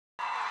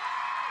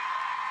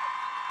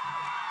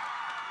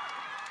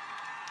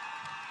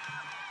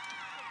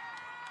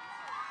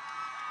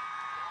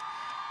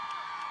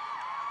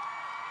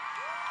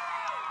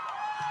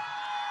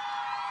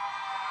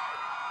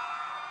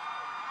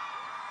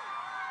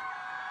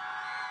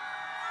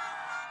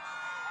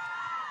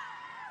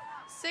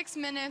6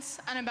 minutes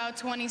and about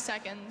 20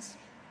 seconds.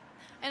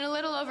 In a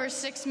little over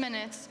 6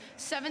 minutes,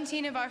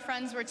 17 of our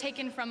friends were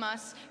taken from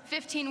us,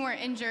 15 were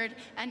injured,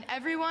 and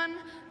everyone,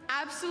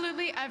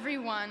 absolutely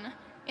everyone,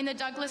 in the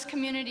Douglas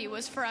community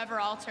was forever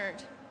altered.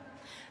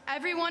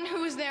 Everyone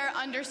who was there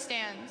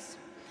understands.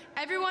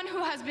 Everyone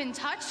who has been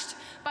touched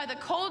by the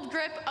cold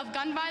grip of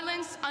gun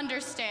violence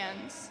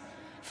understands.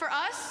 For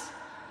us,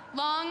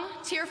 long,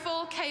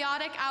 tearful,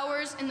 chaotic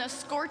hours in the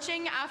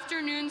scorching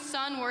afternoon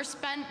sun were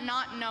spent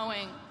not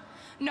knowing.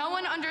 No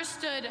one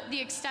understood the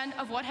extent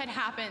of what had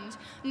happened.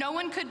 No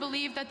one could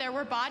believe that there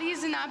were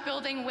bodies in that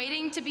building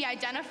waiting to be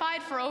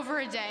identified for over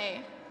a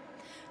day.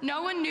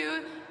 No one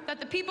knew that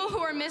the people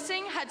who were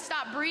missing had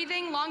stopped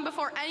breathing long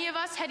before any of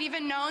us had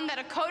even known that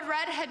a code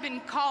red had been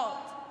called.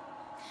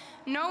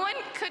 No one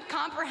could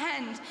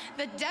comprehend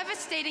the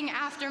devastating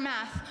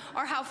aftermath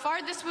or how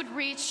far this would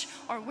reach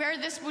or where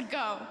this would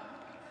go.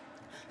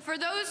 For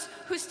those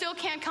who still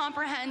can't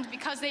comprehend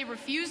because they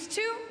refuse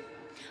to,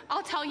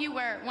 I'll tell you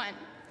where it went.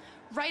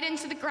 Right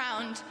into the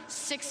ground,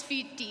 6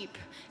 feet deep.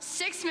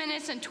 6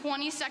 minutes and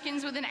 20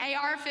 seconds with an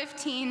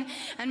AR-15,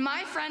 and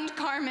my friend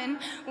Carmen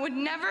would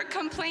never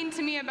complain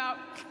to me about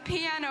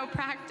piano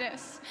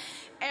practice.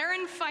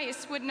 Aaron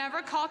Feist would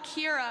never call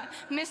Kira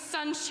Miss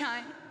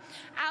Sunshine.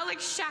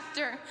 Alex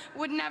Schachter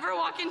would never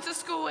walk into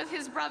school with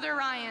his brother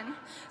Ryan.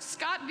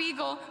 Scott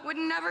Beagle would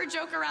never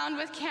joke around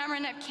with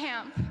Cameron at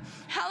camp.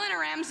 Helen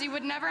Ramsey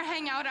would never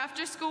hang out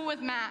after school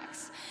with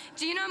Max.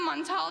 Gina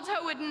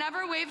Montalto would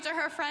never wave to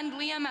her friend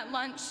Liam at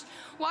lunch.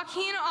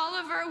 Joaquin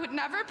Oliver would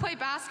never play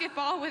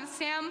basketball with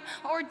Sam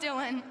or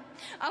Dylan.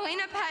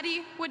 Elena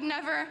Petty would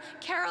never,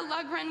 Kara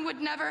Lugren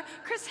would never,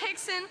 Chris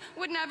Hickson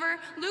would never,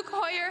 Luke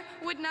Hoyer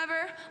would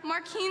never,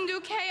 Marquine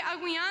Duque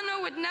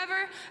Aguiano would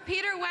never,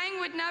 Peter Wang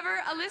would never,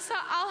 Alyssa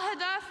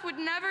Al-Hadaf would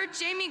never,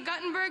 Jamie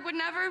Guttenberg would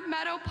never,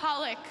 Meadow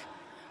Pollock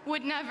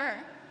would never.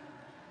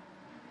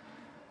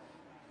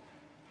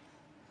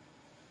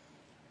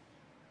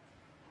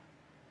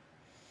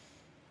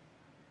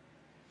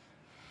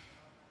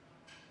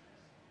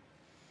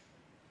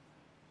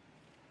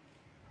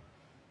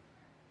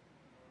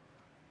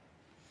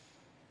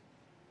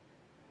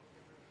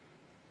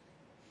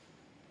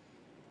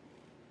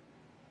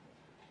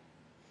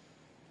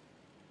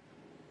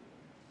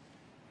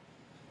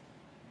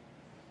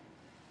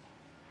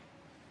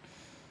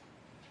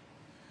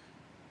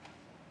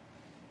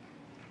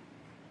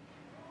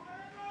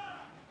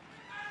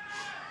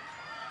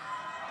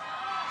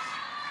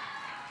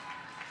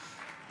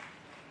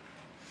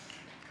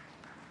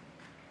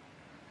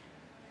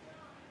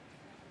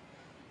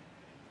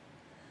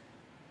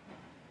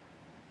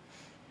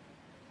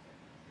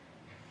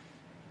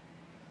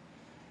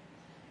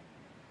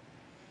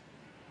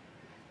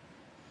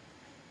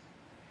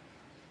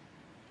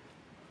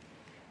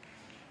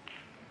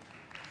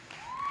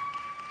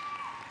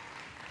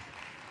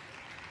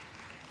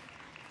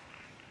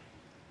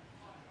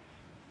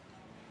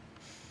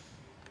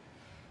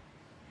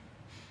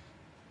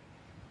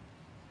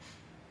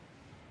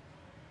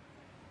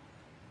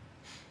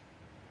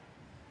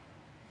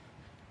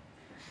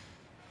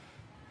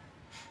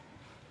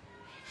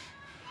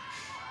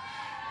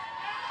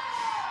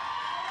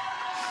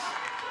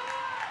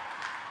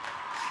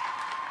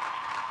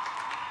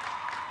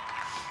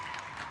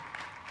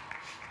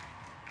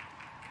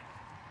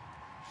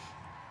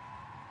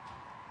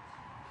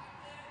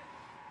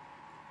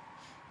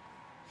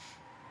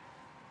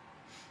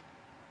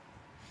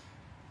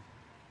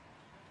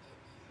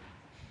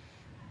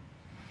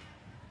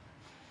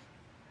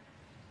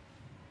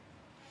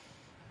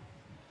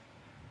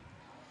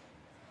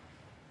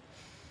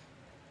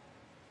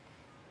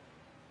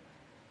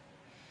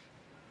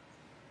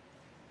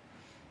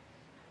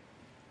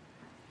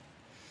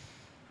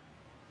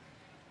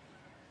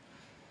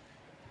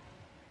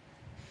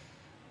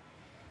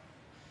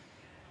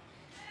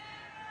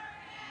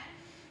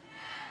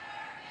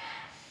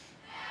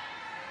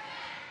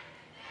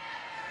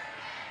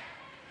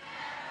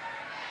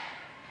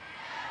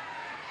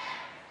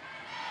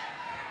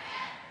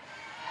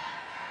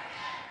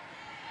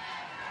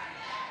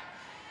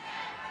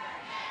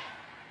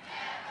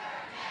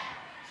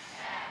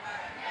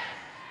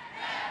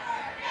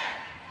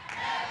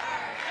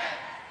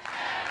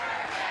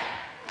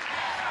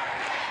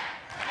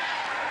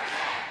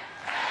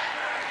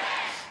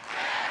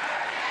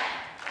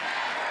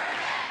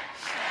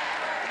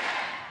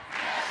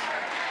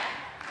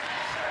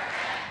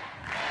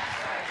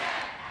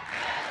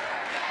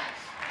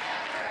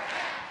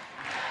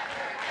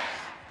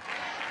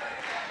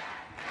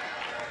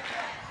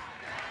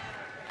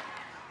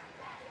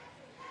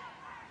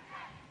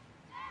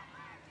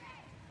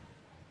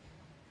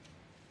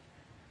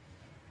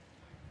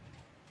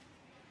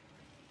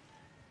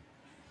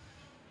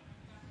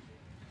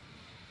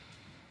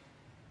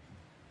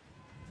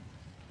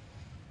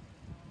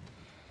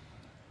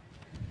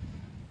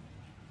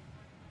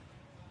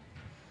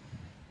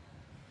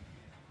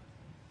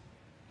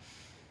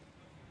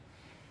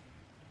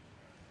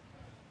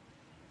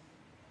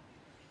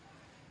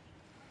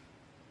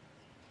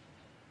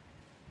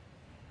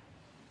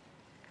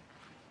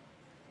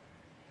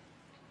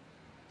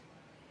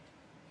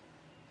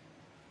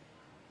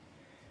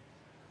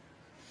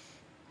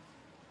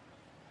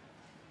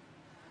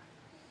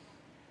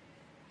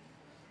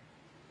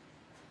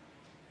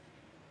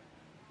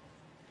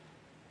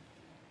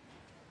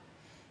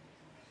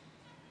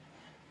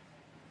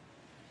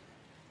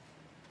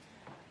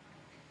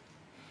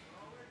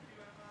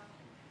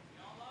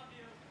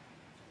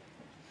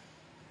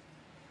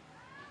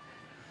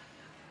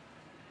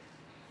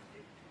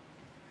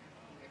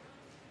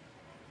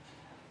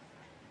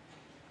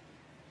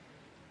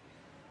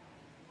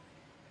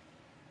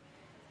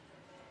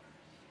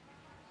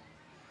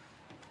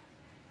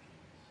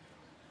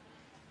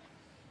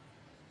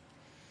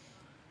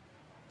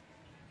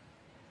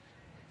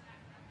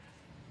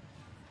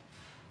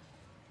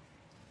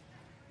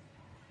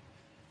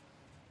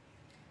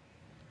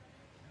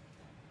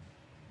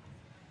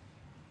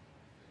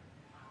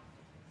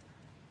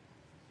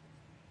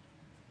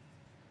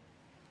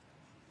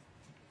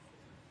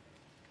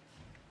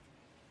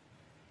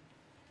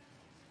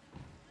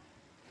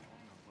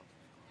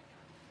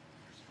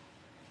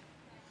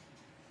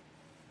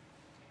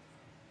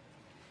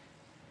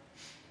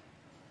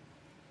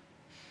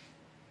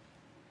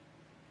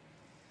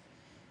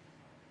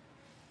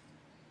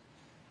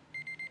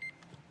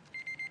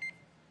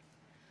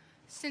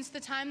 Since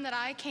the time that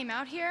I came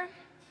out here,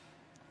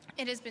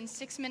 it has been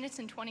 6 minutes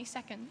and 20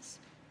 seconds.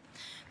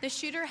 The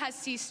shooter has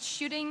ceased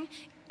shooting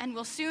and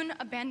will soon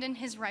abandon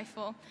his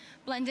rifle,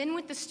 blend in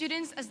with the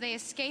students as they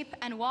escape,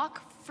 and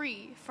walk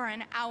free for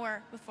an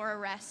hour before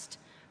arrest.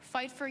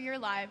 Fight for your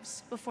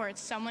lives before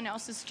it's someone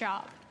else's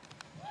job.